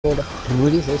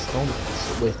Rudy's List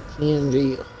Moments with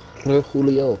TNG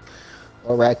Julio,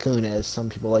 or Raccoon as some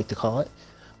people like to call it.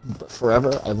 But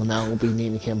forever, I will now be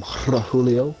naming him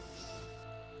Julio.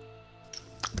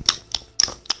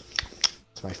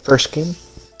 It's my first game.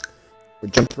 We'll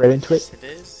jump right into it. Yes, it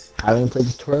is. Having played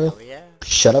the tutorial, Oh, yeah.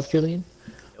 shut up, Julian.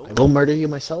 Nope. I will murder you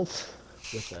myself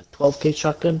with a 12K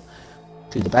shotgun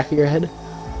to the back of your head.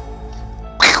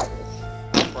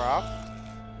 Rough.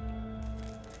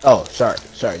 Oh, sorry,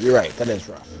 you're right, that is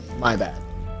rough. My bad.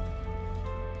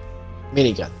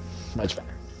 Minigun, much better.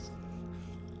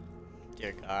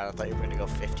 Dear God, I thought you were gonna go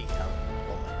 50 cal.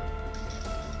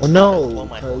 Well, no, Blow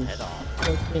my whole head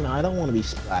off. you know, I don't want to be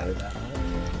splattered that much.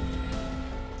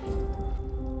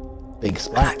 Big Ah,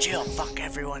 splat. Jill, fuck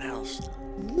everyone else.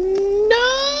 No!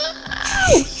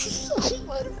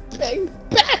 Someone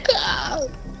back up!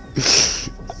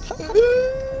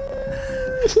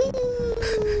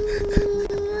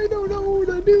 I don't know what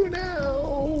to do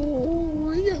now.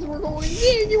 I guess we're going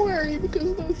January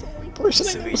because that's the only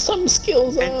person I have some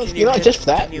skills of. You're not just for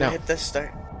that? Can you hit the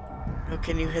start? No,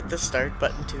 can you hit the start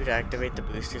button too to activate the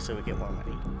booster so we get more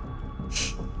money?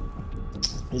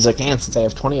 He's like, can't since I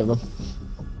have 20 of them.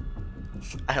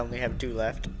 I only have 2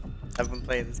 left. I've been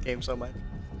playing this game so much.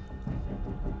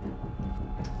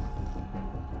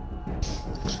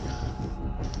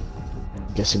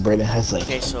 I'm guessing Brayden has like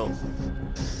Okay, so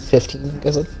 15, I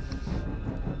guess.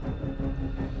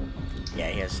 yeah,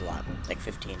 he has a lot, like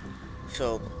 15.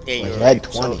 So yeah, Well, you're he had right.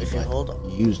 20, So if you but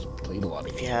hold, he played a lot of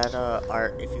if games. you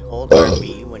had if you hold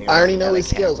RB when you're I already looking know at a his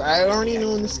skills. camera, I already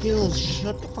know the skills.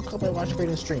 Shut the fuck up. I watch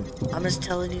Brayden's stream. I'm just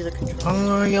telling you the control.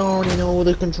 I already know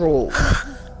the controls.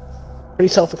 Pretty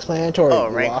self-explanatory. Oh,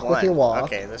 You rank walk 1. with your walk.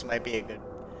 Okay, this might be a good.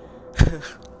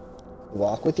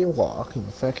 Walk with your walk. You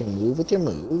fucking move with your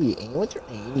move. You aim with your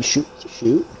aim. You shoot with your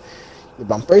shoot. Your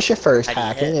bumper is your first How do you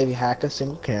hacking hit? if you hack a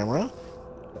single camera.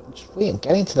 Just wait, I'm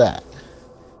getting to that.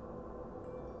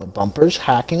 The bumper's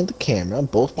hacking the camera.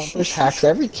 Both bumpers hacks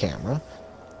every camera.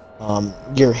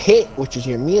 Your hit, which is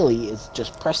your melee, is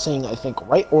just pressing, I think,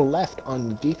 right or left on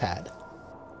the D-pad.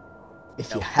 If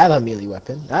you Nope. have a melee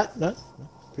weapon. Not.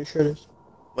 Pretty sure it is.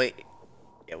 Wait.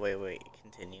 Yeah, wait.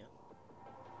 Continue.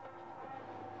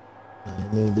 I'm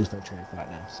gonna lose my train of thought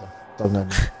now, so doesn't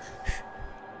matter.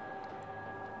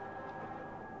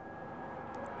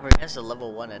 We're against a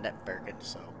level 1 Annette Bergen,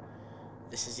 so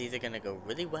this is either gonna go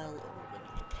really well or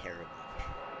really terribly.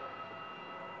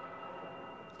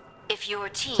 If your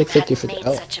team It's like 50 hadn't made 50.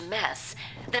 Oh. such a mess,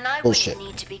 then I Bullshit.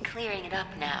 wouldn't need to be clearing it up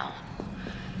now.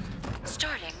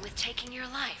 Starting with taking your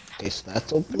life. Okay, so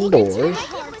that's open doors.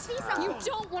 You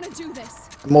don't want to do this.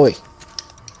 Come away.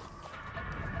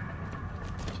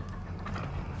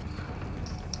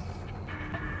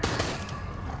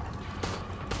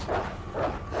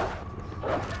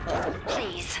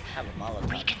 Please, Have a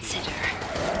Molotov. reconsider.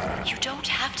 You don't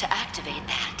have to activate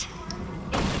that.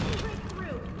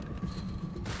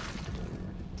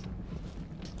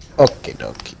 Okay,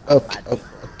 dokie. Okay.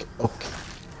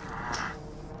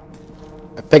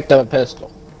 I picked up a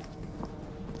pistol.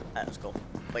 That was cool.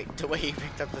 Wait, wait, you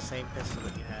picked up the same pistol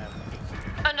that you have.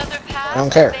 Another path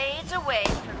don't care. fades away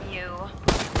from you.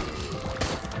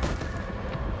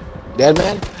 Dead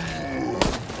man?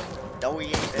 No, he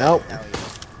ain't. Nope. No, he ain't.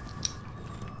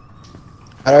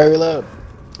 How do I reload?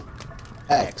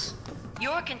 X.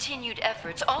 Your continued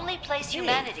efforts only place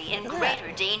humanity in look at that.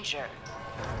 greater danger.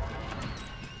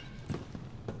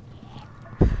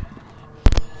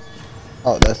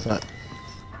 Oh, that's not.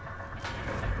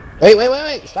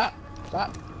 Wait. Stop.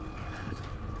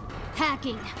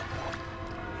 Hacking.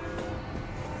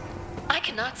 I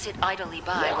cannot sit idly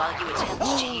by while you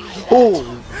attempt to use that. Oh.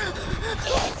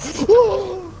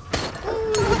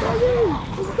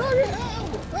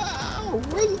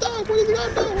 Where's the dog? Where's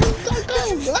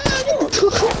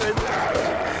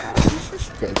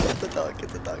the dog? Get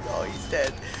the dog. Oh, he's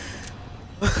dead.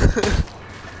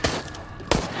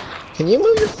 Can you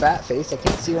move your fat face? I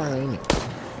can't see where I'm aiming.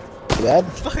 You dead?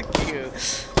 Fuck you.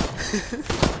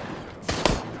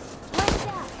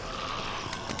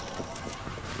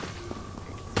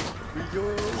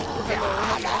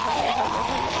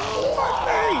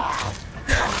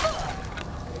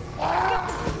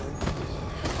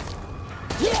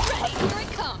 Here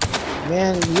it comes.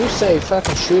 Man, you say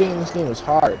fucking shooting in this game is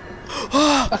hard.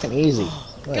 Fucking easy.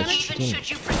 What a Even shitty- should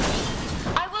you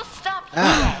proceed, I will stop you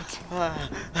Ah.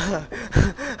 yet.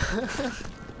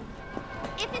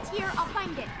 If it's here, I'll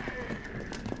find it.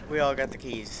 We all got the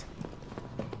keys.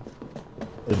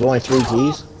 There's only 3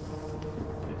 keys.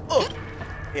 Oh,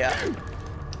 yeah.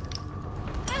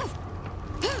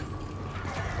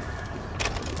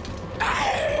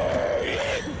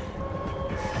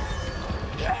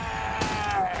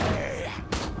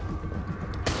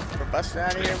 busting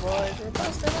out of here, boys. We're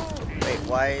busting out. Wait,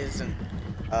 why isn't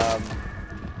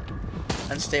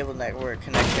unstable network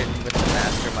connection with the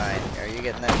mastermind? Are you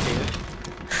getting that too?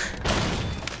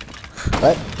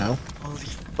 What? No. Holy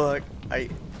fuck!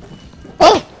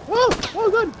 Oh!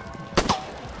 Good.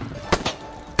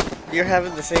 You're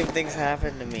having the same things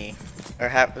happen to me, or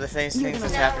the same things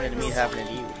that's happening to me is happening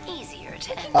to you. Easier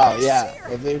to end Oh this. yeah.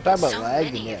 If you're talking about So lag,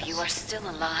 then many yes. of you are still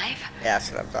alive. Yeah,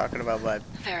 that's what I'm talking about, bud.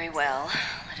 Very well.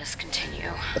 Let us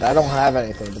continue. But I don't have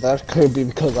anything. But that could be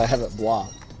because I have it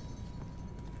blocked.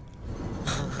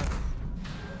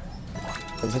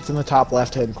 If it's in the top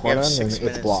left-hand You corner, have then 6 it's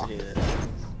minutes blocked. to do this.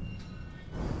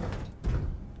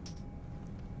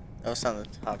 Oh, it's on the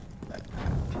top.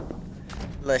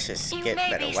 Let's just You get may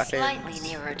better be weapons. slightly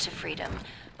nearer to freedom,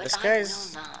 but This I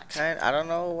guy's will not. I don't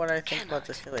know what I think about Cannot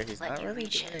this killer. He's let not you really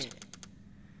reach doing it.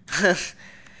 it.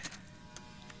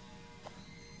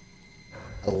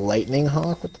 A lightning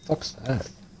hawk? What the fuck's that?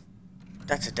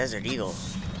 That's a desert eagle.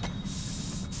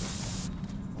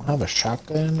 I don't have a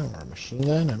shotgun or a machine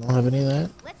gun. I don't have any of that.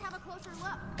 Let's have a closer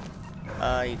look.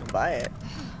 You can buy it.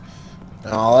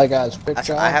 And all I got is quick I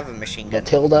shot, have a machine gun.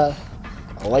 Matilda,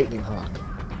 a lightning hawk.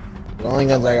 The only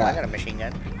guns I I got got. a machine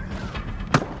gun.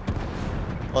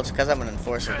 Well, it's because I'm an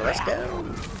enforcer, but let's go.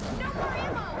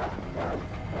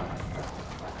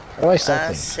 How do I sell I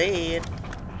things? see it.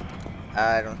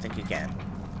 I don't think you can.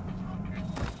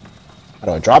 How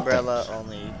do I drop Umbrella things?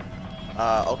 only.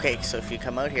 Okay, so if you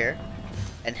come out here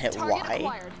and hit Target Y,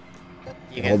 acquired.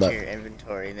 you Hold get up. to your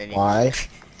inventory, and then you Y.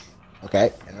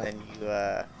 Okay. and then you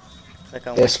click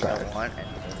on Discard. what you don't want and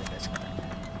go to discard.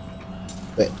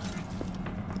 Wait.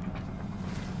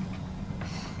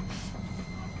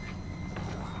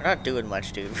 We're not doing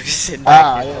much, dude. We're just sitting back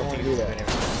Ah, I here didn't while want to dudes do doing that.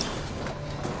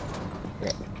 everything.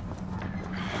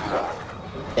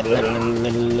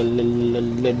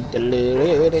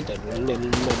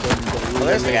 Well,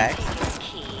 there's the guy. Take its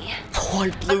key. Oh, I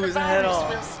blew his head Virus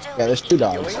will off. still Yeah, there's be two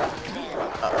dogs. locked in.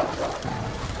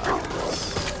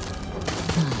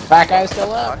 Back guy's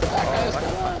still up. Back guy's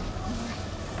still up.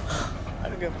 I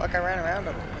don't give a fuck. I ran around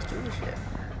him. Let's do this shit.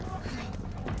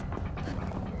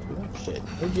 Oh, shit.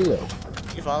 Where'd you go?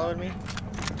 You following me?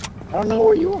 I don't know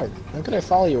where you are. How could I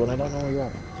follow you when I don't know where you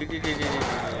are?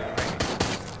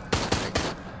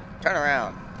 Turn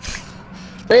around.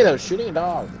 Hey, though, shooting a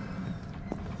dog.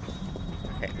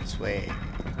 Okay, this way.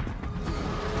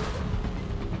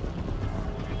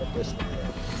 Up this way.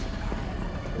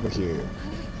 Over here.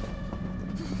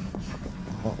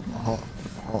 Oh.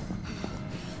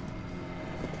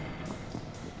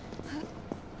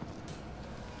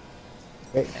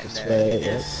 Okay, And this then way.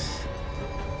 this.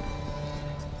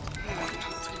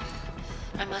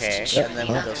 I must Okay, ensure and then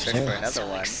the we'll go others search are for not another so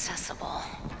one. accessible.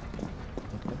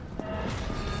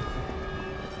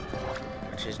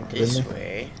 Which is Put it this in there.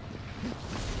 way.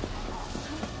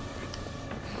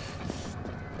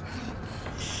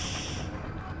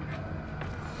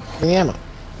 Give me the ammo.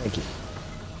 Thank you.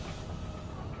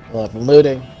 Well, I'm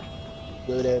looting.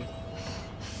 Looted.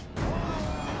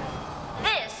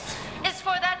 This is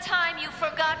for that time you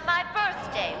forgot my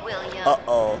birthday, William.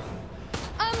 Uh-oh.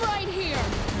 I'm right here.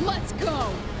 Let's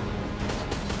go.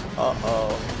 Uh-oh.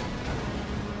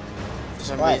 For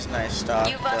some What? reason I stopped,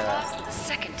 You've unlocked the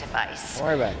second device, Don't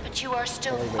worry about it. but you are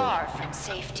still Don't worry about far from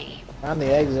safety. Found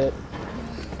the exit.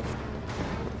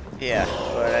 yeah,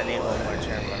 but I need a little more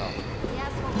terminal.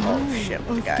 Oh shit,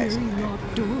 with the guys.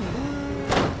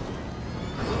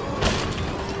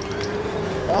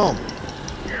 Boom.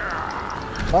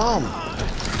 Boom.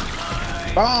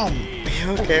 Boom. You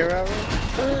okay, Robert?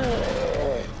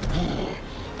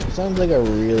 Sounds like a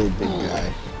real big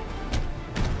guy.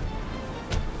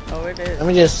 Oh, it is. Let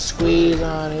me just squeeze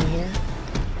on in here.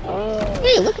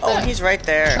 Hey, look at Oh, that. he's right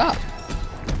there. Shop.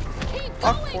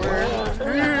 Awkward. The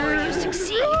more you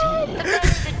succeed, the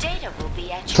better the data will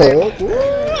be at your Cool. end. Get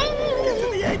to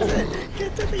the exit.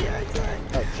 Get to the exit.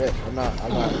 Oh shit, I'm not.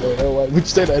 Wait, which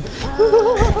say that? Get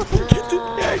to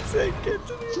the exit. Get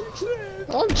to the exit.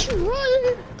 I'm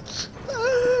trying.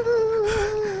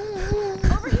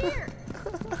 Over here.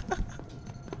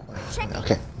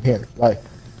 Okay, here, bye.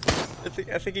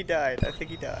 I think he died. I think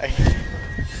he died.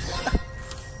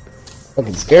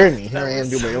 Fucking scared me. Here That I am was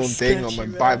doing my so own thing. I'm sketchy,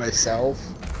 like by man. myself.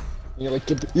 And you're like,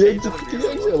 get the exit, get the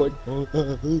exit. I'm like,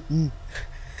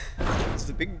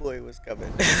 The big boy was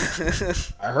coming.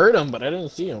 I heard him, but I didn't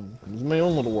see him. It was my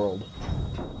own little world.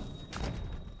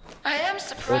 I am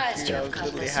surprised you I have was come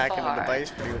literally this hacking far. the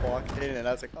device when he walked in, and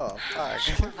I was like, oh, I fuck.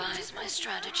 should revise my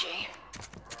strategy.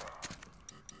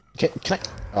 Can I?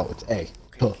 Oh, it's A.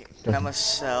 Cool. Okay, I'm gonna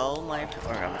sell my,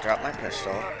 or I'm gonna drop my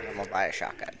pistol, and I'm gonna buy a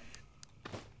shotgun.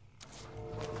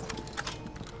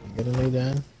 Finally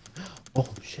done. Oh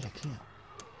shit, I can't.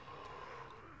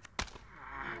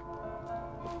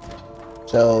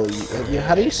 So,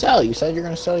 how do you sell? You said you're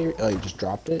gonna sell your. Oh, you just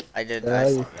dropped it? I did. Yeah, Yeah, I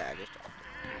you- just dropped it.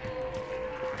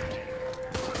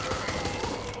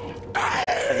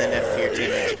 And then if your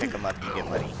teammates pick them up, you get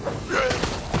money.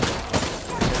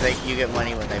 Cause you get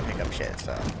money when they pick up shit.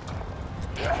 So.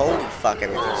 Holy fuck!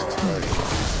 Everything's exploding.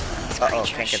 Uh oh,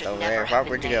 can't get over there. Rob,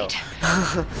 where'd you go?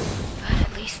 But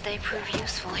at least they prove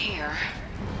useful here.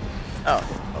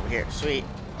 Oh, over here. Sweet.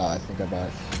 Oh, I think I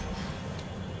bought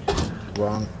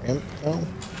wrong info.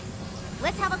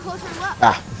 Let's have a closer look.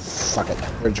 Ah, fuck it.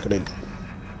 Where'd you put it?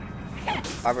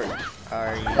 Robert,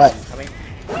 are you What? coming?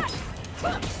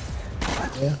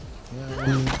 Yeah, right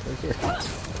here.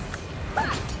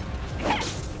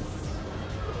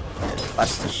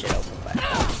 Bust the shit open back.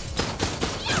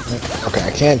 Okay,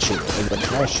 I can't shoot it. But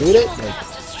can I shoot it? Like,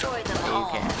 Have destroyed them You all.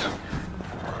 can.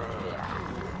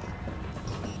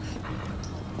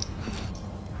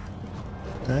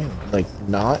 can I, like,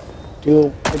 not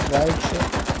do a drive shit?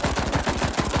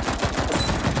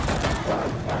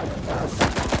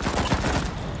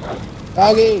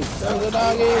 Doggy! There's a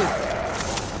doggy!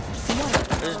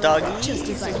 There's doggy. Just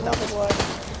as I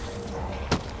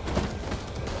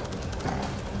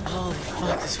Holy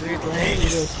fuck, this weird leg.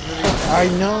 I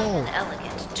know! An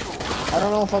elegant tool. I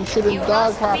don't know if I'm shooting the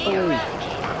dog properly. Eradicated.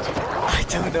 I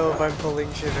don't know if I'm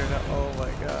pulling shit or not. Oh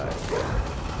my god.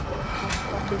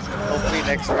 Hopefully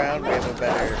next round we have a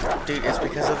better... Dude, it's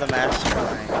because of the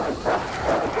mastermind.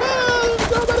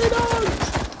 So many dogs!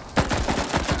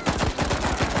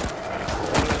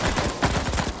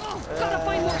 Oh, gotta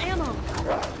find more ammo.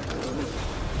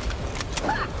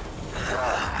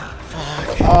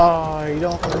 Oh, you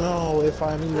don't know if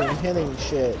I'm even hitting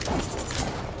shit.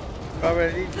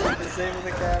 Robert, I need you to disable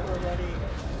the camera, buddy.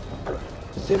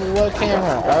 Disable what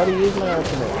camera? I already used my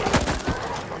ultimate.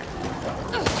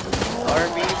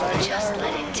 RB, buddy. Just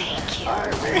let it take you.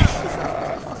 RB.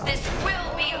 This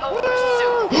will be over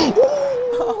soon.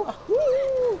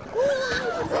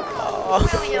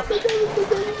 William,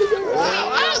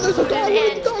 There's a dog.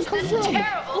 Where'd the dog come this from?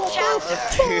 terrible chapter.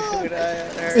 Dude, I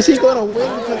heard. Is he gonna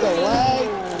win because of lag?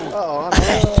 Uh-oh, I'm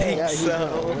think yeah, he's so.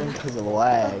 gonna win because of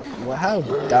lag. Well, how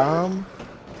dumb.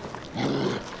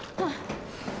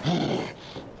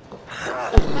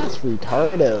 That's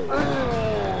retardo.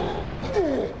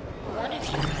 One of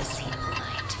you has seen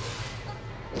light.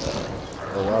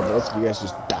 Oh wow, both of you guys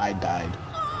just died.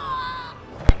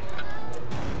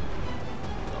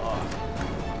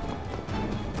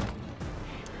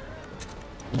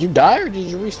 Did you die or did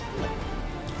you respawn?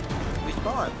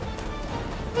 Respawn.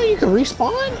 Oh, you can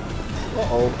respawn?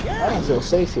 Uh-oh, I don't feel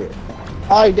safe here.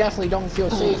 I definitely don't feel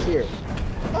safe here.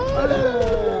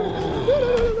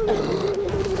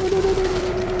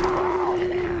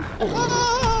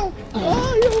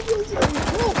 Oh, you don't feel safe.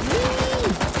 Help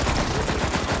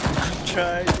I'm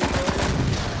trying to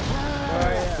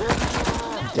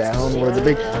me. Down where the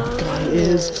big guy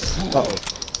is. Uh-oh.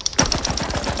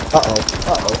 Uh-oh.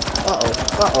 Uh-oh. Uh-oh.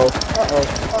 Uh-oh. Uh-oh.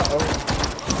 Uh-oh.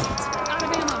 Out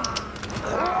of ammo.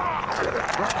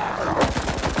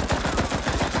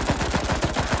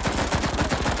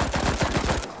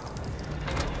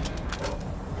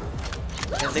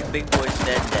 I think Big Boy's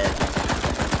dead.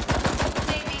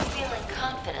 May be feeling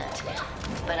confident,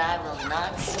 but I will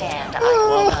not stand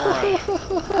idly by.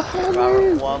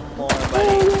 Robert, one more,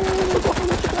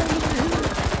 buddy.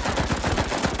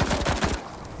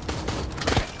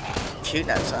 Shooting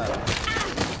at something.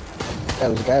 That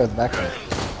was a guy with a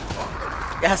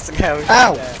backpack. That's the guy we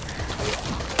Ow! shot at.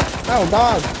 Oh,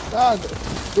 dog!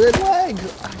 Weird leg!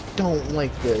 I don't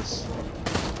like this.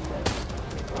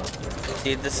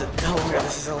 Dude, this is don't worry,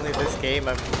 this is only this game.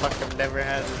 I've never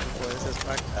had this before. This is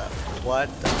fucked up. What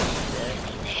the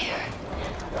shit?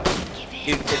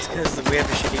 There. Dude, it's because we have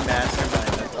a shitty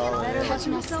mastermind. That's all it Better is. watch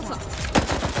myself up.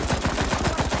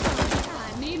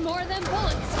 I need more than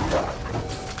bullets.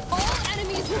 All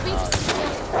enemies will be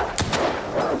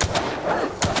destroyed.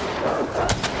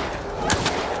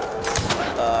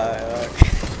 Okay.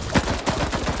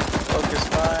 Focus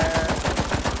fire.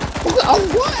 Oh,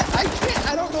 what? I can't.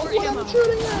 I don't know what I'm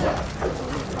shooting at.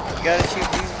 You gotta shoot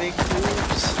these big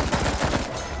tubes.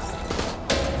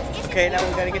 Okay, now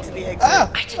we gotta get to the exit. Ah!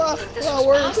 I didn't think this was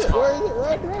Where is it? possible. Where is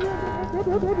it?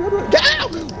 Run. Get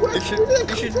out! Where You did should it be come able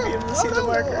to from? see the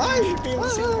marker. You should be able to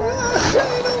see the marker.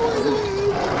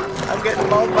 I I'm getting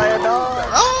mauled by a dog.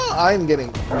 Oh, I'm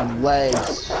getting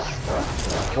legs.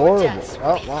 Horrible.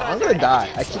 Oh, well, I'm gonna die.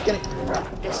 I keep getting.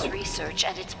 This research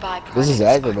and its byproducts This is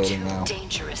aggravating are too now.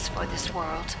 dangerous for this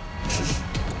world.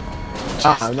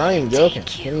 I'm not even joking.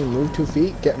 Can you move 2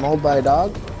 feet? Get mauled by a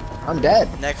dog? I'm dead.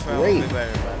 Next round Great. will be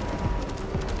better, but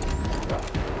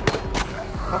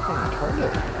Fucking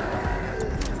retarded.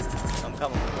 I'm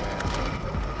coming.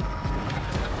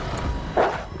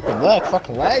 The black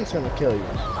fucking lag's gonna kill you.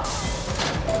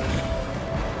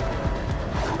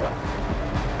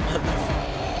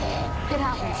 It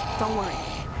happens. Don't worry.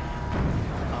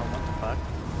 Oh, what the fuck?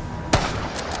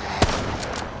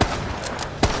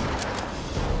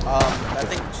 That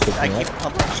thing, I keep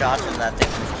pumping shots and that thing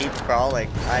just keeps crawling.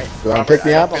 You wanna pick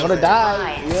me up? I'm gonna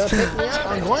die. You wanna pick me up?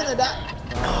 I'm going to die.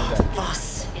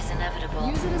 This is inevitable.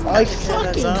 Use it as I motivation.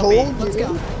 fucking zombie. told you. Let's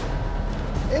go.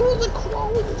 It was a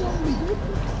crawling zombie. You're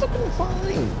fucking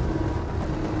fine.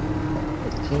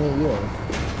 Tina, you are.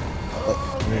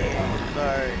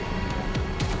 Sorry.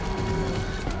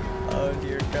 Oh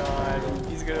dear God,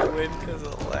 he's gonna win because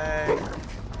of lag.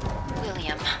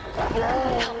 William,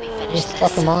 help me finish It's this.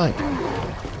 fucking mine.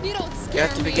 You don't You're scare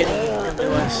at the me. beginning, come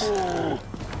to us.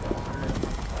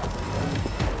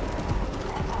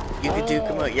 You can do,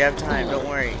 come on, you have time, don't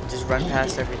worry. Just run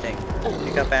past everything.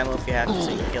 Pick up ammo if you have to so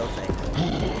you can kill things.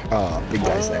 Oh, big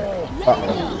guy's there.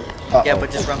 Uh-oh. Yeah,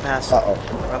 but just run past them. Uh-oh.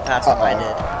 Run past them, I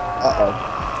did. Uh-oh.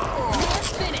 It's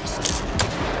finished.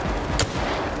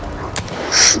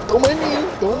 Don't mind me.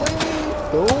 Don't mind me.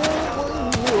 Don't mind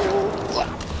me. What?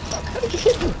 How did you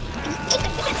hit me?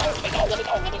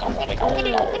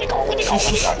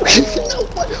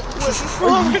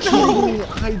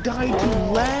 I died to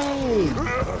lag.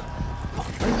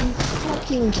 Are you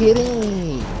fucking kidding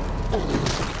me?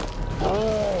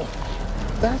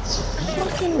 That's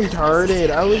fucking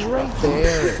retarded. I was right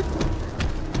there.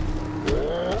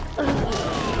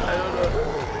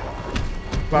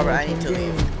 Robert, I need to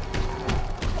leave.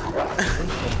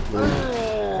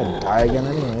 I'll die again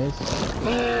anyways.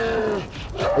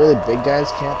 Really big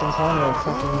guys camping spawn or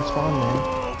fucking spawn,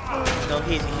 man. No,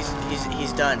 he's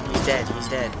done. He's dead. He's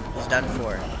dead. He's done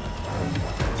for.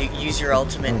 Use your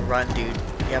ultimate and run, dude.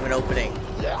 You have an opening.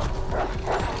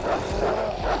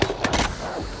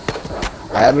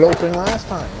 I had it open last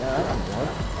time. Yeah, I don't know.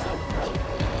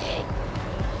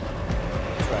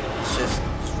 Just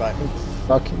run.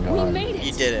 Fucking We god. made it.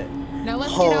 You did it. Now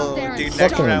let's get out there and dude,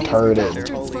 start fucking round these was retarded. better.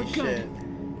 bastards for Holy good. shit.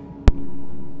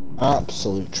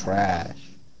 Absolute trash.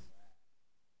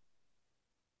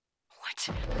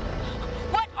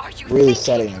 What are you Really thinking?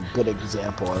 setting a good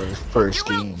example on his first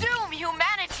You will game. doom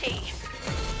humanity.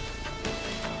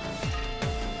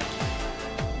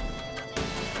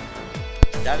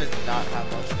 That is not how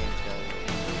most games go.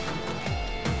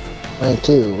 Rank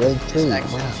 2, rank 3. Just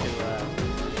exit Wow.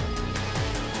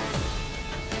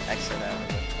 to, exit out.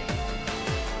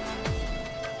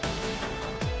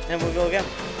 And we'll go again.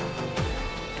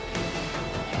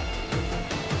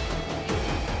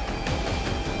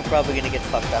 I'm probably gonna get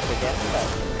fucked up again, but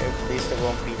at least it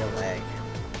won't be the lag.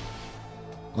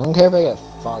 I don't care if I get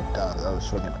fucked up. That was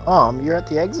freaking. You're at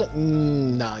the exit?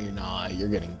 No, you're not. You're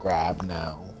getting grabbed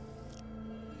now.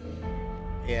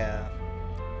 Yeah.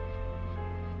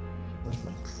 Where's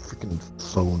my freaking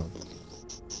phone?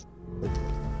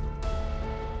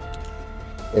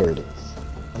 There it is.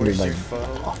 Where's Under your my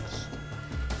phone? box.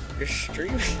 You're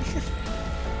streaming?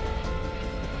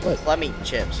 What? Well, I'm eating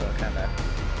chips, so kinda.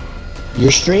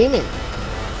 You're streaming.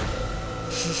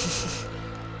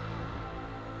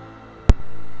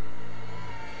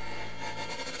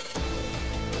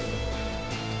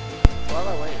 Well,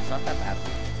 no, wait, it's not that bad.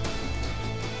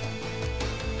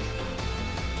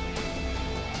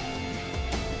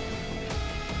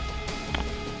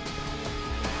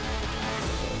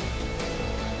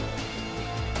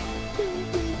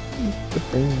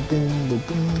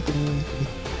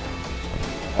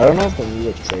 I don't know if the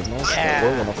music's trademarked, Yeah. but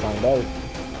we're gonna find out.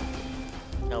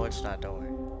 No, it's not, don't worry.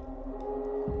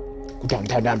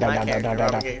 Down. My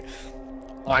character, okay.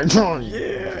 I'm telling you.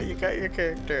 Yeah, you got your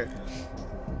character.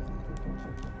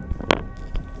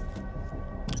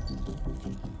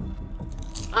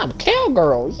 I'm a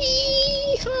cowgirl.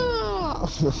 Yeehaw!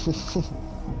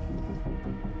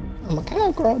 I'm a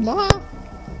cowgirl, ma.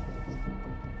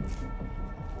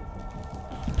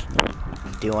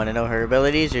 Do you want to know her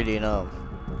abilities, or do you know them?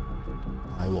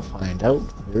 I will find out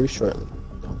very shortly.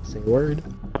 Don't say a word.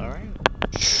 Alright.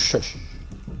 Shush.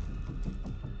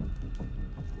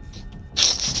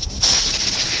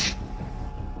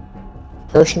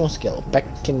 Personal skill. Beck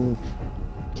can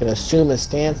assume a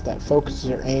stance that focuses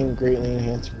her aim, greatly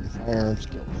enhancing her firearm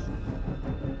skills.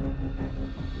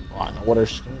 Oh, I know what her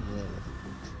skill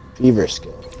is. Fever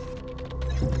skill.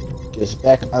 Gives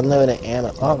Beck unlimited ammo.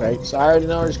 Alright, so I already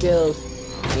know her skills.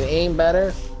 You aim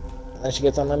better, and then she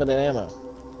gets unlimited ammo.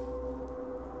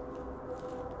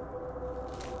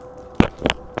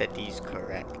 That he's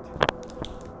correct.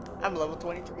 I'm level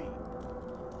 23.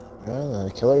 Yeah,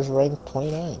 the killer's rank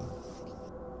 29.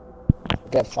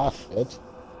 Get fucked, bitch.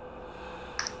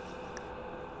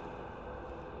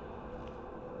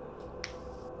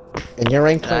 And you're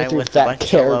rank And I'm 23 with with a that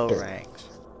bunch of low character. ranks.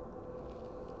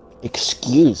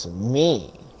 Excuse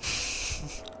me.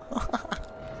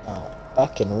 Oh,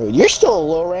 fucking rude. You're still a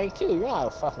low rank too. You're not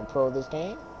a fucking pro of this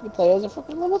game. You play as a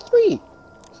fucking level 3.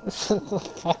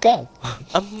 Fuck up.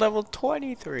 I'm level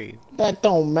 23. That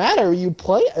don't matter. You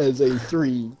play as a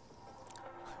 3.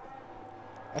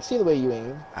 I see the way you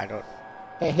aim. I don't.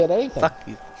 Can't hit anything. Fuck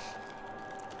you.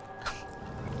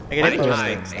 I can hit My those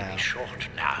time things may now. be short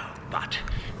now, but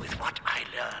with what I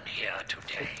learn here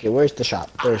today, Okay, where's the shop?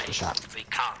 There's the shop. I've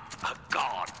become a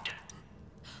god.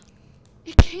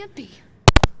 It can't be.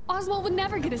 Oswald would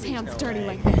never get his hands dirty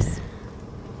like this.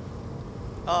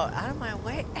 Oh, out of my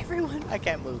way, everyone! I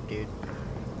can't move, dude.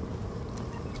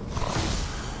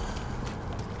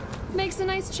 Makes a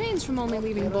nice change from only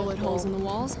leaving bullet holes in the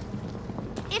walls.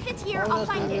 If it's here, I'll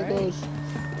find There it. it goes.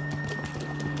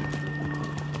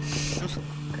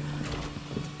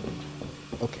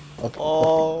 Okay, okay,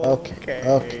 okay,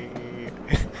 okay.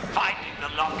 Finding the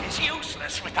lock is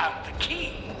useless without the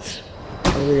keys.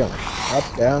 Where are we going? Up,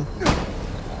 down?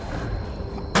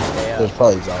 Yeah. There's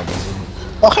probably zombies in here.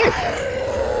 Oh, hey!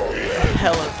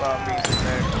 Hella zombies in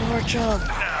there. More jump!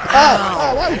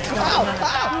 Ow!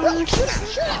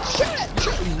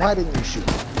 Shoot! Why didn't you shoot?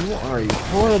 You are a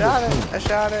horrible team. I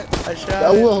shot it.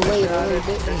 I will later.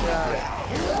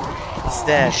 It's I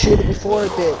dead. shoot it before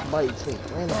it bites me.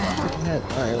 Right in the fucking head.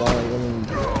 Alright, well, let me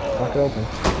fuck it open.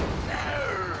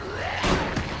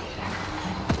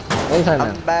 Anytime now.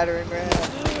 I'm battering ram.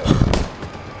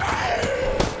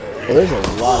 Well, there's a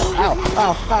lot of. Ow!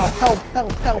 Ow! Ow! Help!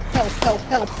 Help! Help! Help! Help!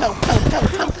 Help! Help! Help! Help!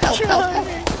 Help! Help!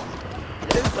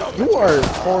 Help! You are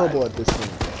horrible at this game.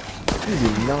 You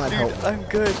do not help. Dude, I'm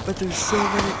good, but there's so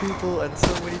many people and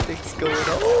so many things going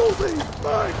on. Holy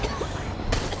fuck!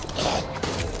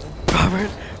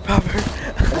 Robert!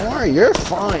 Don't worry, you're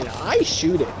fine. I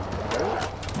shoot it.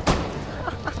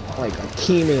 Like a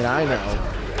teammate I know.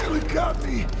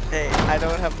 Hey, I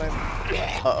don't have my...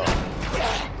 Uh-oh.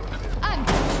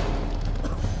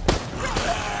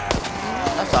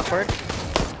 That's awkward.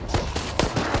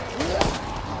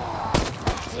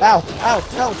 Ow! Ow!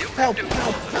 Help! Help! Help!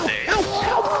 Help! Help!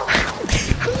 Help!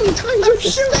 How many times have you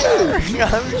said?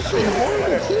 I'm sure.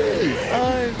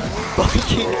 I'm fucking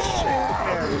sure.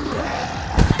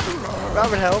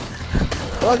 Robert, help.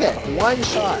 Okay, one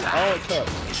shot. All it took.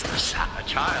 Is the a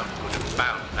child could have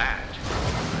found that.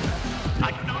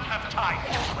 I do not have time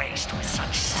to waste with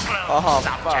such slow Oh,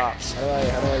 subjects. How do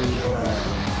I use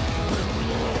that?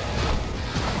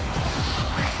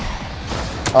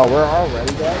 Oh, we're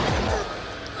already dead?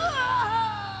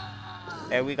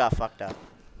 Hey, we got fucked up.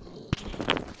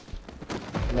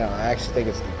 No, I actually think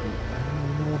it's the... I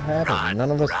don't know what happened. Run,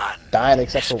 None of us run. died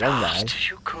except for As one guy. fast as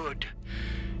you could.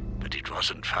 But it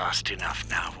wasn't fast enough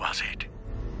now, was it?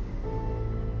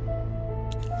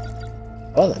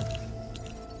 Well then.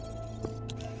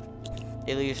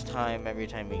 You lose time every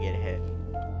time you get hit.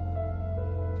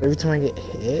 Every time I get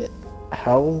hit?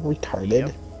 How retarded?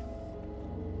 Yep.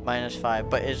 -5,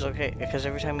 but it's okay, because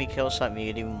every time you kill something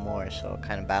you get even more, so it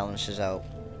kind of balances out.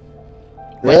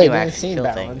 When Really you didn't actually seem kill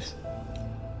balanced.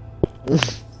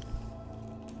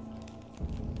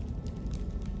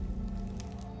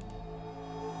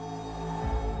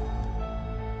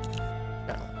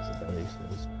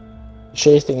 The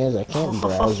shitty thing is I can't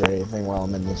browse or anything while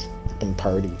I'm in this fucking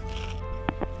party.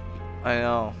 I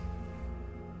know.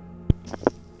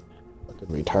 Fucking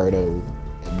retardo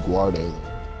and guardo.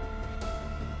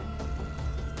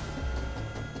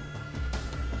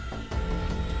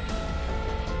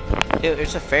 Dude,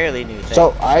 it's a fairly new thing.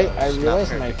 So I it's not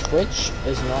realized my perfect. Twitch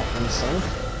is not in sync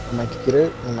on my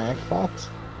computer and my Xbox.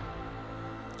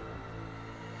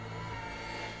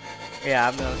 Yeah,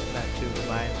 I've noticed that too with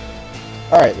mine.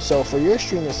 Alright, so for your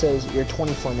stream it says you're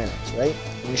 24 minutes, right?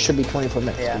 You should be 24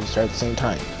 minutes Yeah. when you start at the same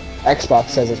time. Xbox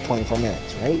says it's 24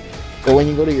 minutes, right? But when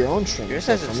you go to your own stream, Yours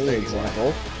so says for it's me 31.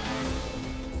 example,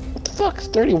 what the fuck? It's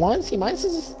 31? See, mine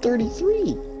says it's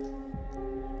 33.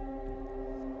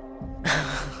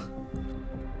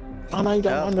 And I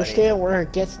don't Oh, understand where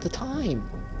it gets the time.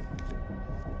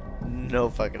 No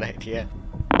fucking idea.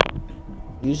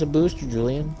 Use a booster,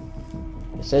 Julian.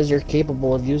 It says you're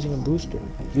capable of using a booster.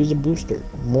 Use a booster.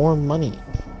 More money.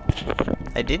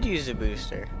 I did use a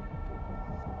booster.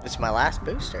 It's my last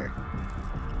booster.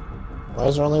 Why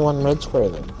is there only one red square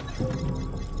then?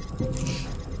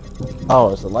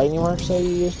 Oh, is the lightning mark say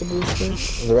you used the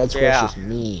booster? Or the red square Yeah. is just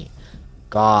me.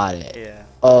 Got it. Yeah.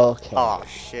 Okay. Oh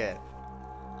shit.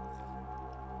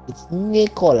 It's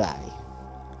Nikolai.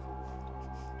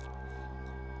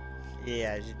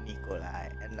 Yeah, it's Nikolai.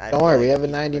 And I Don't worry, we feel have a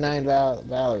like 99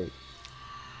 Valerie.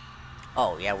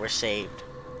 Oh, yeah, we're saved.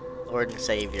 Lord and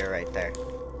Savior right there.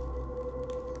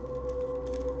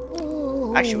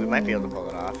 Actually, we might be able to pull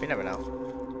it off. You never know.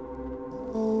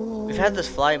 We've had this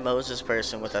Fly Moses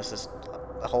person with us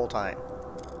the whole time.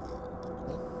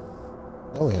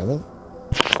 No, we haven't.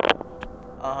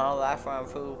 Uh-huh, laugh round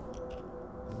fool.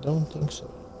 I don't think so.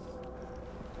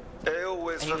 I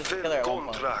always And he was fulfill killer at one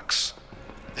point. contracts.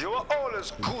 You are all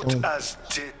as good as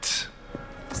dead.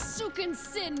 Sukin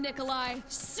sin, Nikolai.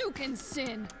 Sukin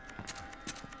sin.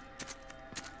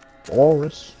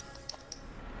 Walrus.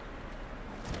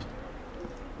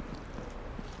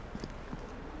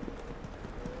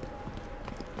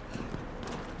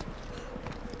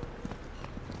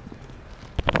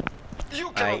 You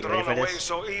Alright, cannot you ready run for away this?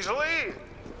 so easily.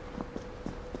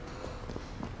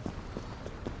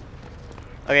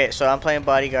 Okay, so I'm playing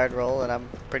bodyguard role, and I'm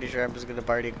pretty sure I'm just gonna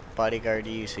bodyguard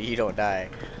you so you don't die.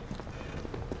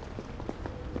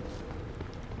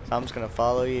 So I'm just gonna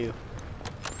follow you.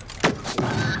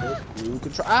 You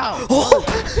control. Ow!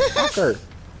 Fucker!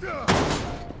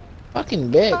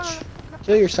 Fucking bitch!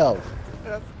 Kill yourself.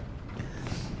 What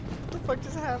the fuck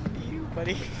just happened to you,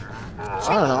 buddy? I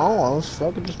don't know. I was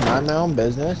fucking just mind my own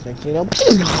business. And, you know.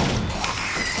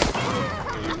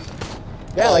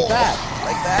 Yeah, like that.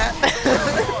 Like that?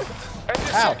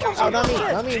 Ow! Ow! Not me!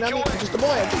 Not me! Not me! Just a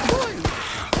boy! Just a boy!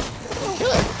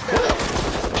 Kill it! Kill it!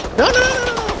 No! No! No!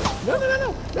 No! No! No! No!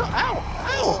 No! No! Ow!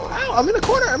 Ow! Ow! I'm in a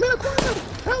corner! I'm in a corner!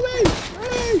 Help me!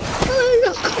 Hey! Hey!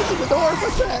 Close the door!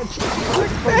 What's that?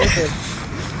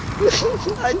 I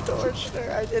torched her.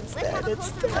 It's dead.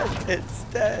 It's dead. It's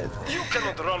dead. You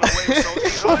cannot run away so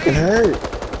Fucking easily. hurt!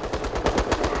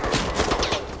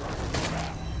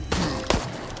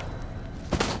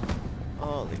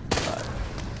 Holy god.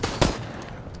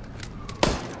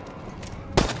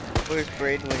 Where's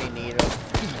Braden when you need him?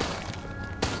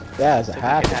 Yeah, it's a So we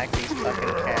hack. can hack these fucking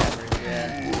cameras, yeah.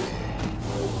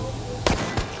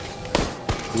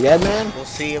 You dead, man? We'll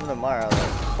see him tomorrow,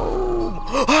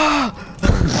 though.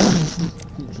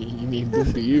 You mean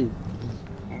good to you.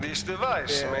 This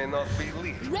device may not be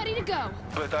lethal, Ready to go.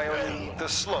 but I only need the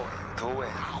slow to win.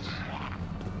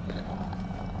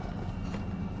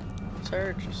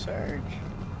 Surge, surge.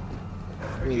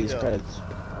 Look at these go. credits.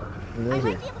 I might be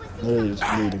able to see Literally just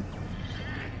bleeding.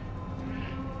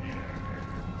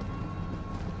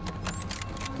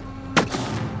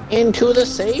 Into the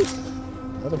safe?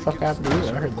 What the fuck happened to you?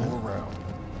 I heard that.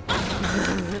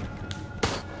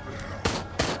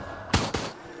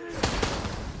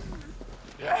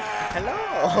 Hello!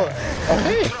 Oh,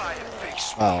 hey! Try and face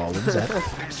me. Oh, what is that?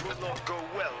 This will not go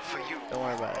well for you. Don't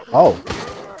worry about it. Oh.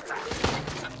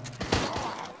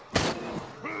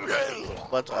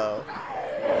 What's oh?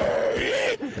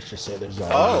 Let's just say there's a...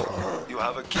 Oh! You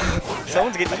have a key.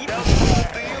 Someone's getting eaten.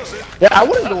 To use it. Yeah, I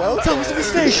wouldn't go out. That was a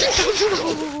mistake!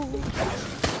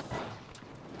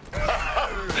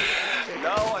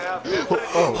 Now I have everything.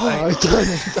 Oh, I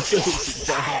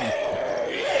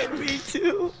thought Me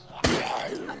too.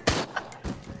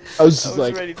 I was I just was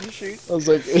like... ready to shoot. I was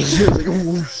like... I was like,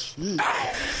 oh, shit.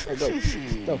 I go,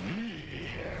 go.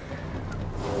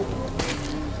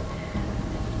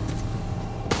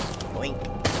 Boink.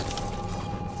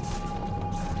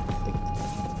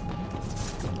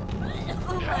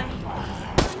 Oh my.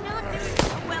 I'm not doing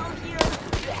so well here.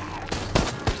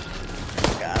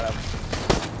 Got him.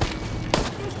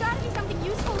 There's gotta be something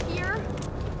useful here.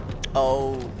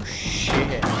 Oh,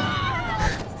 shit.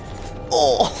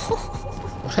 Oh!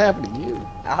 What happened to you?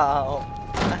 Ow.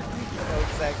 I know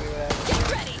exactly what happened. Get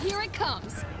ready. Here it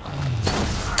comes.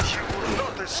 You will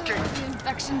not escape. The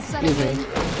infection setting Excuse me. in.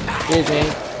 Excuse me.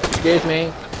 Excuse me.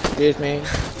 Excuse me.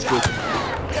 Excuse me.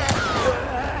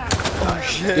 Oh,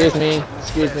 shit. Excuse me.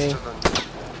 Excuse me.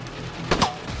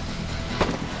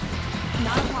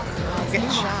 Not a problem. I'm getting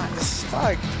shot. This is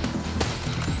fucked.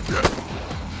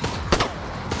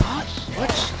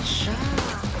 What shot?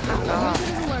 Every bit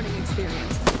is a learning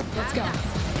experience. Let's go.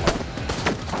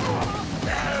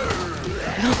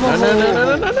 No, no, no, no,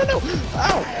 no, no, no, no!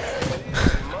 Ow!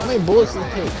 How many bullets did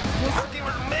it take? What you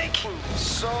were making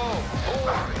so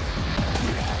boring.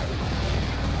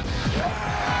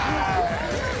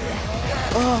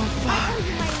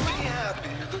 Be happy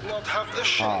you did not have the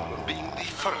shame of being the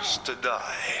first to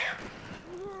die.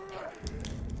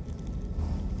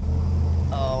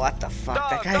 Oh, what the fuck?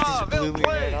 That guy just blew me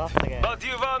right off again. But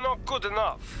you were not good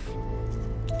enough.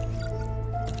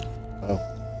 Oh.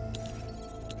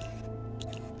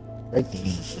 Great game.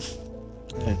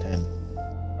 10 out of 10.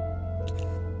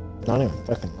 Not even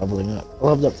fucking leveling up. I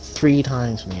leveled up 3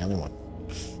 times from the other one.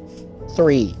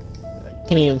 3.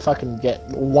 Can't even fucking get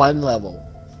 1 level.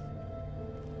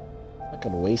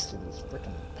 Fucking wasted these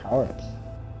freaking power-ups.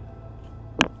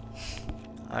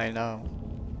 I know.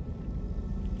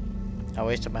 I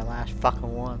wasted my last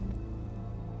fucking one.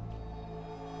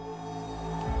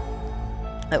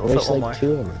 We'll Wasted one like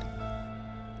more. 2 of them.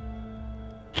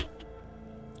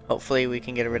 Hopefully we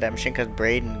can get a redemption because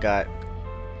Braden got,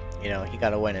 you know, he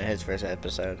got a win in his first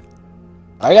episode.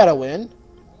 I got a win.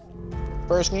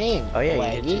 First game. Oh yeah, you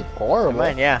Laggy. did. Horrible.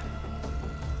 Mine, yeah.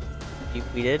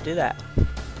 We did do that.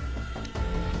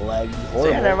 Laggy. So Horrible.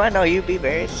 yeah, never mind. No, you beat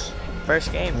Barry.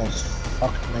 First game. Almost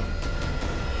fucked me.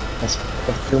 I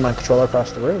threw my controller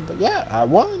across the room, but yeah, I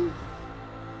won.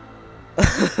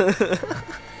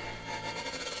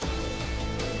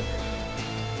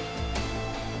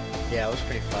 Yeah, it was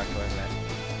pretty fucked, wasn't it?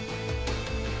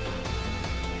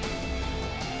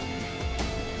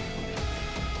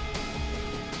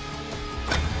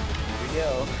 Here we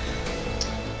go.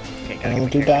 Okay, gotta Going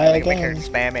get to my die character, gotta get my again.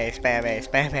 character. Spam A, spam A,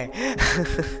 spam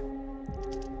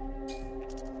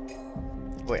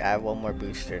A. Wait, I have one more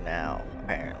booster now,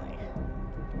 apparently.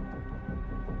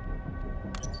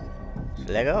 So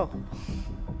let go.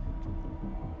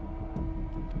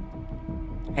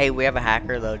 Hey, we have a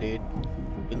hacker though, dude.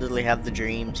 We literally have the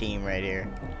dream team right here.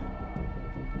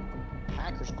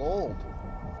 Hacker's gold.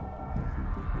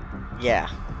 Yeah,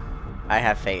 I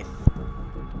have faith.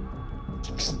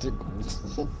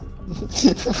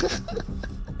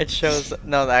 It shows.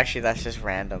 No, actually, that's just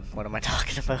random. What am I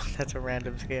talking about? That's a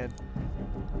random skin.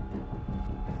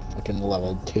 Fucking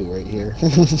level 2 right here. He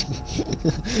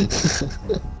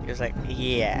was like,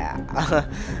 yeah.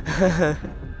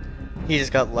 He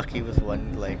just got lucky with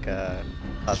one, like,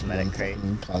 cosmetic crate.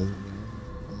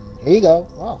 Here you go.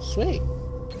 Oh, sweet.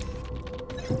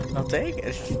 I'll take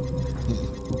it.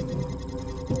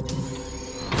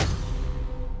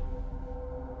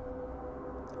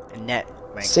 Net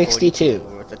rank 62.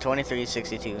 42 with the 23,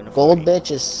 62, and a Gold 40.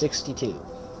 bitch is 62.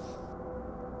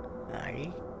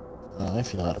 Alright. Oh, I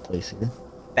feel out of place here.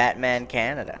 Batman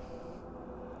Canada.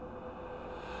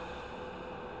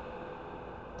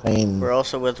 Playing We're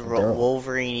also with girl.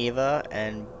 Wolverine Eva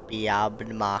and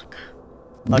Biabmak.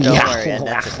 Oh, don't worry, and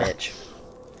that's a bitch.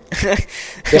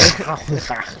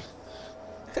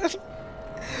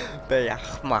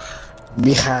 Biabmak.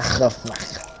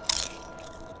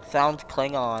 Sounds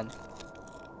Klingon.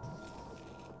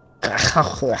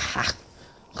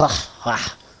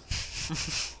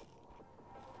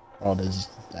 Oh, does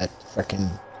that frickin'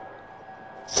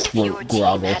 If your throat team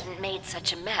grovel. hadn't made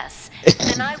such a mess,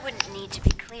 then I wouldn't need to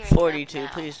be clearing 42, it up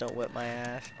now. please don't whip my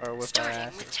ass. Or whip our Starting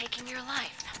ass. with taking your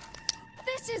life.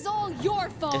 This is all your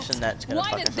fault. This and that's gonna Why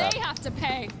fuck did us they up. have to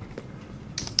pay?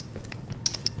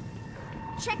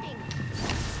 Checking.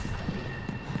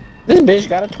 This bitch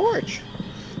got a torch.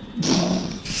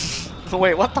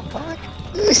 Wait, what the fuck?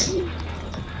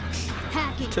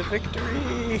 Hacking. To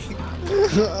victory!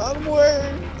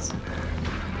 Onwards.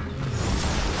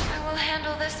 I will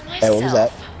handle this myself. Hey, what was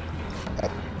that?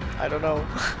 I don't know.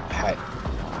 Hi.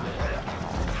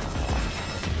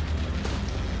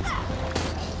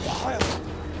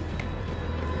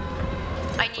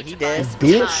 I need he to buy did. some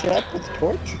Beat time. shit up with a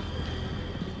torch?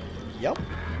 Yup.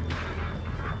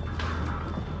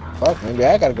 Fuck, maybe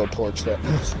I gotta go torch that.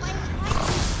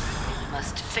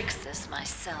 Must fix this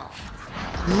myself.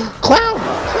 Clown!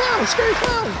 Clown! Scary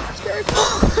clown! Scary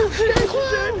clown! Scary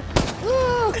clown!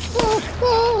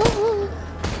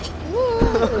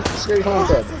 Scary clown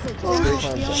dead. Scary clown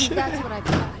dead. That's what I've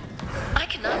got. I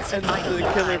cannot And survive. the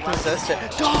killer possessed it.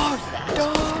 Dog!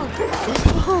 Dog!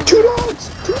 2 dogs!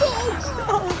 2 dogs!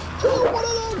 Kill one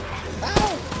of them!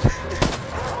 Ow!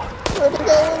 Where to go?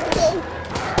 Where to go?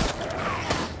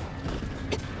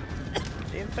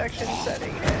 The infection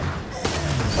setting in.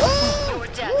 Your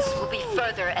deaths will be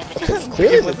further evidence.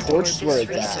 Clearly the torch is where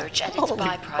This it's at. research and its Holy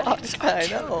byproducts fuck, I are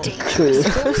know. too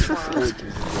dangerous for this world.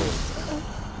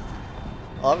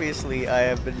 Obviously, I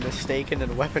have been mistaken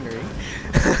in weaponry.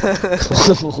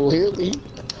 Clearly,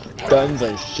 guns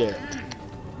are shit.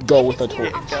 Go with the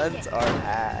torch. Guns are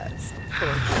ass.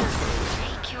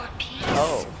 Make your peace.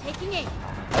 Oh, Taking aim.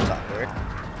 that's awkward.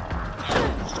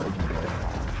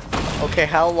 Okay,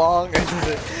 how long is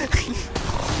it?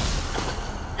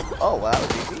 Oh, wow,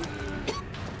 easy.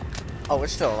 Oh, we're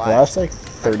still alive. Well, that's like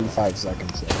 35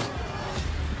 seconds. Yeah.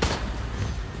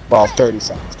 Well, 30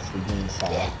 seconds because we gained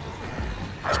 5.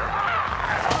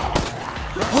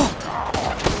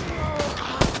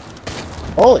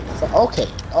 Holy fuck. Okay,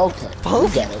 okay. We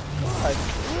get it.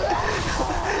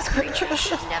 This creature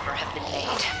should never have been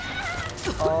made.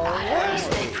 Perhaps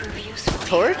they prove useful here.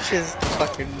 Torch is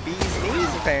fucking bee's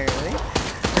knees, apparently.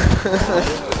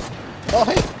 Oh,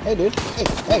 hey, dude.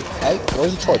 Hey,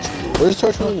 where's the torch? Where's the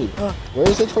torch when you need it?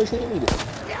 Where's the torch when you need it?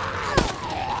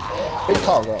 Big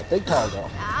call, girl.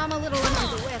 I'm a little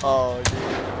under the weather. Oh, dude.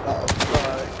 Uh-oh.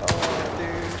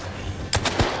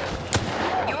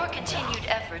 Oh, Your continued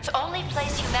efforts only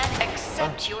place humanity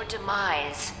accept your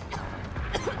demise.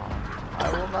 dude. I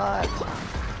will not.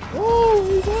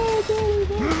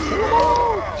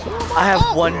 I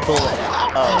have one bullet.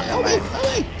 Oh, never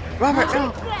mind. Robert,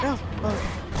 no.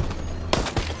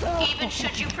 Even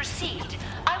should you proceed,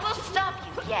 I will stop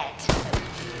you yet.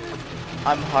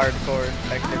 I'm hardcore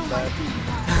infected, bud.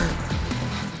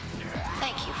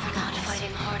 Thank you for not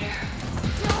fighting harder.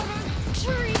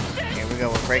 Here we go,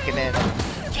 we're breaking in.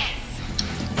 Yes,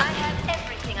 I have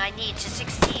everything I need to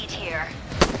succeed here.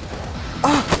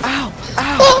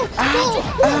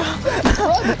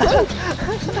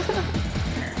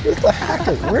 Where's the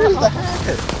hacker? Where's the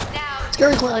hacker? Now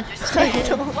Scary you Clan.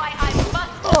 understand why I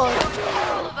must ensure the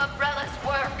rule of umbrellas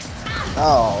works.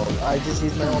 Oh, I just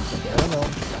used my ultimate. I don't know.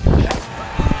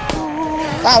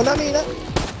 Ow, not me, not.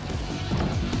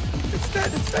 It's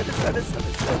dead.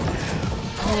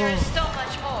 There is so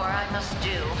much more I must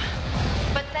do.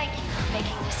 But thank you for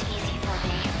making this easy for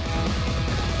me.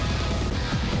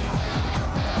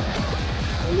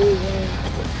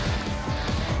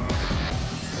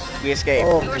 We escaped.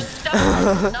 Oh, Your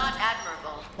stubbornness is not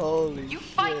admirable. Holy You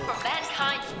fight for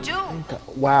mankind's doom.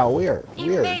 wow, we are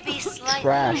You may be slightly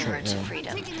trash nearer right to now.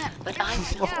 freedom, but I'm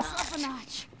Gas up a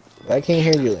notch. I can't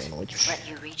hear you, Lane, which let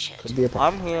you reach could it. be a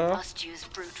problem. I'm You here. must use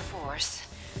brute force.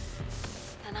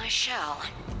 Then I shall.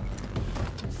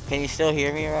 Can you still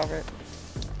hear me, Robert?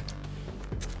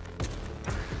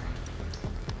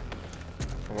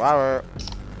 Robert.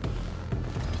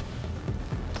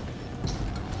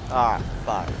 Ah,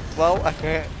 fuck. Well, I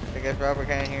guess Robert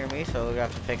can't hear me, so we'll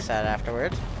have to fix that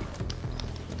afterwards.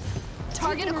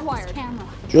 Target acquired. Camera.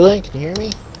 Julian, can you hear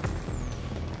me?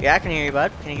 Yeah, I can hear you,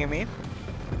 bud. Can you hear me?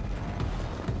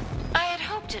 I had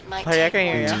hoped it might Oh, yeah, I take can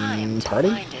hear more ya. time to Party?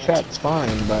 find it. Chat's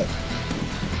fine, but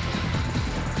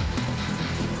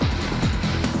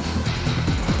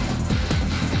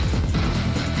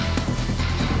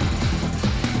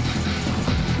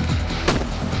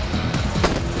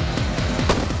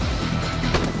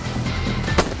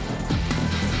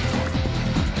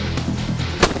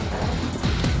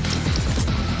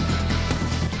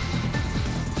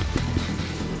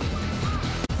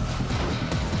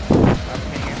Robert,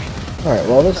 can you hear me? alright,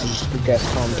 well, this is just a guest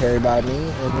commentary by me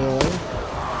and Neil. Well,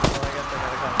 I guess I'm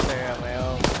gonna come stay on my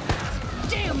own.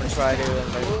 I'm gonna try to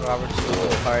invite Robert to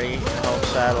the party. Hope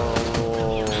saddle.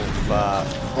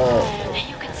 Oh,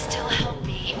 You can still help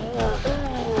me.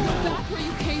 Back where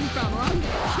you came from, or I'm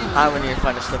gonna kill you. I'm gonna need to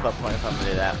find a slip-up point if I'm gonna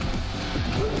do that.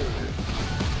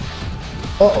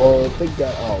 uh-oh, big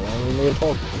guy. Oh, I didn't even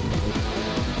talk.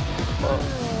 Well,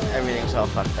 everything's all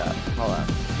fucked up. Hold on.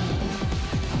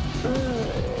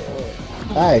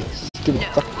 Hi, stupid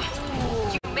fuck.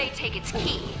 No. You may take its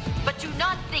key, but do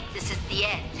not think this is the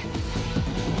end.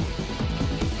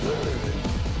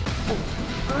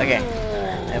 Okay.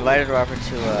 I invited Robert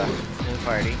to a new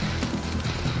party.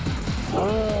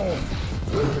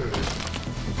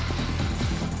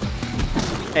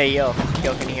 Hey, yo,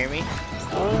 can you hear me?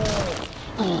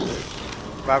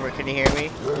 Robert, can you hear me?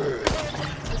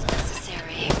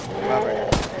 Necessary. Robert,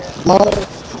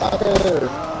 Motherfucker!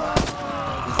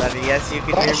 is that a yes? You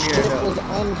can That hear shit me or was no?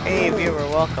 unfair. Hey, viewer,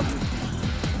 welcome.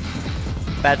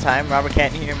 Bad time. Robert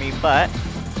can't hear me, but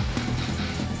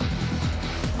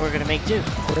we're gonna make do.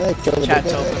 Yeah, kill the Chat's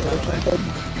big guy. open, by the way.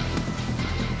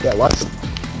 Yeah, what's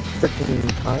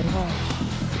freaking time?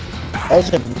 I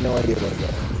just have no idea where to go.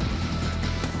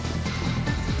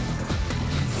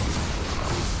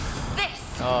 This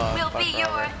Oh, will fuck be your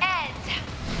Robert. end.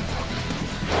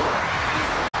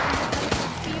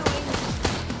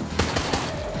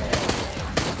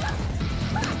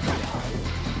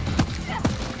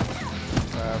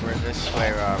 Robert, this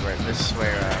way, Robert. This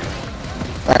way, Robert.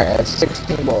 Alright, that's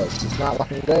 16 bullets. It's not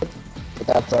looking good, but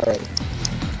that's alright.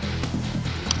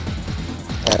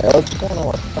 Alright, let's go on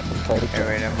with fucking party. Hey,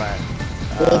 wait, never mind.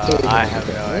 Okay, I have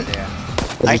no okay. idea.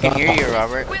 This I is can not hear you, possible.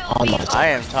 Robert. Will be I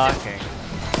am talking.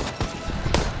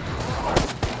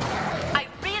 I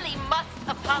really must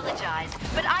apologize,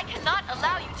 but I cannot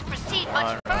allow you to proceed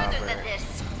much Come on, further than Robert.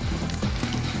 this.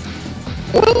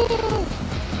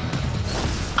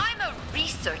 I'm a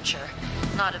researcher,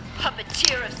 not a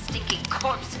puppeteer of stinking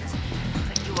corpses.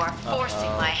 But you are forcing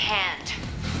my hand.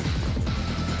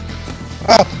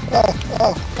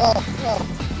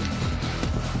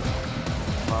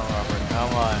 Come on, Robert.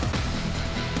 on.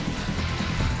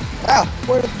 Ah,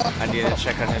 where the fuck? I need to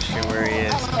check on history where he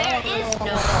is. There is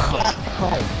no escape.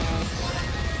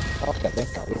 Okay,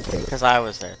 thank God. Okay. Because I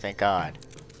was there, thank God.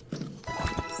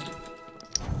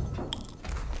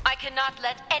 I cannot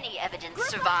let any evidence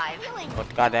survive.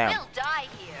 But goddamn. We'll die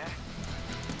here.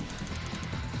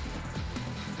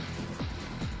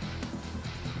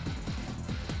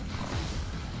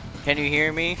 Can you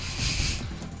hear me?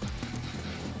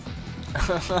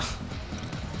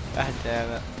 God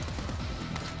damn it.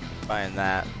 Find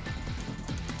that.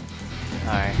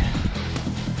 Alright.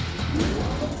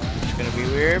 It's gonna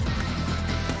be weird.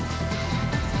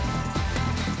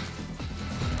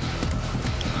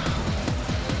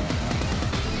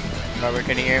 Robert,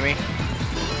 can you hear me?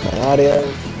 My audio.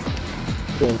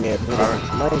 Doing me a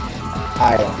Robert.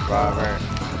 Robert,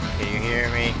 can you hear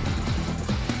me?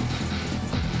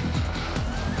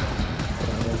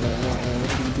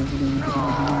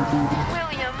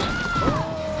 William,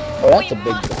 Oh, that's a big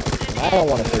guy. I don't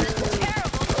want to face that.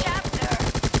 terrible chapter.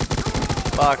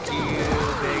 Fuck you,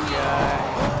 big guy.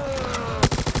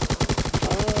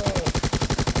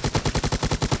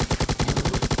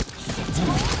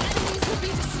 Enemies will be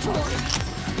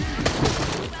destroyed.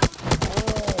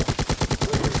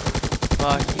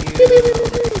 Fuck you.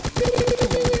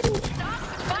 Stop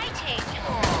fighting.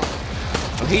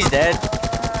 Oh, he's dead.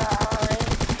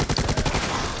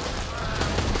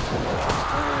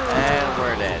 And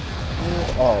we're dead.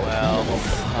 Oh,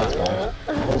 Well,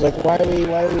 I was like, why are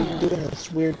we doing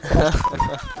this weird stuff?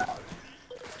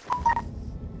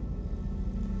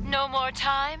 No more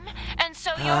time, and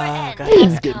so your Oh, end God.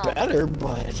 Things has get come. better,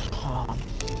 but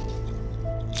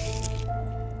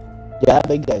yeah, that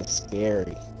big guy's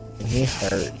scary, and he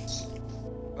hurts.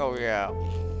 oh yeah.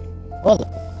 Well,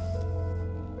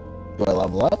 do I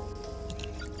level up?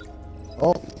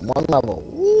 Oh, one level.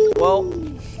 Woo. Well,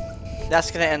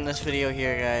 that's gonna end this video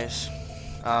here, guys.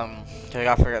 Cause I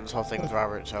gotta forget this whole thing with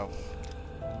Robert, so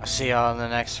I'll see y'all in the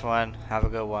next one. Have a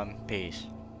good one. Peace.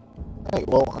 Alright,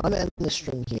 well, I'm ending the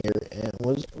stream here, and it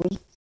was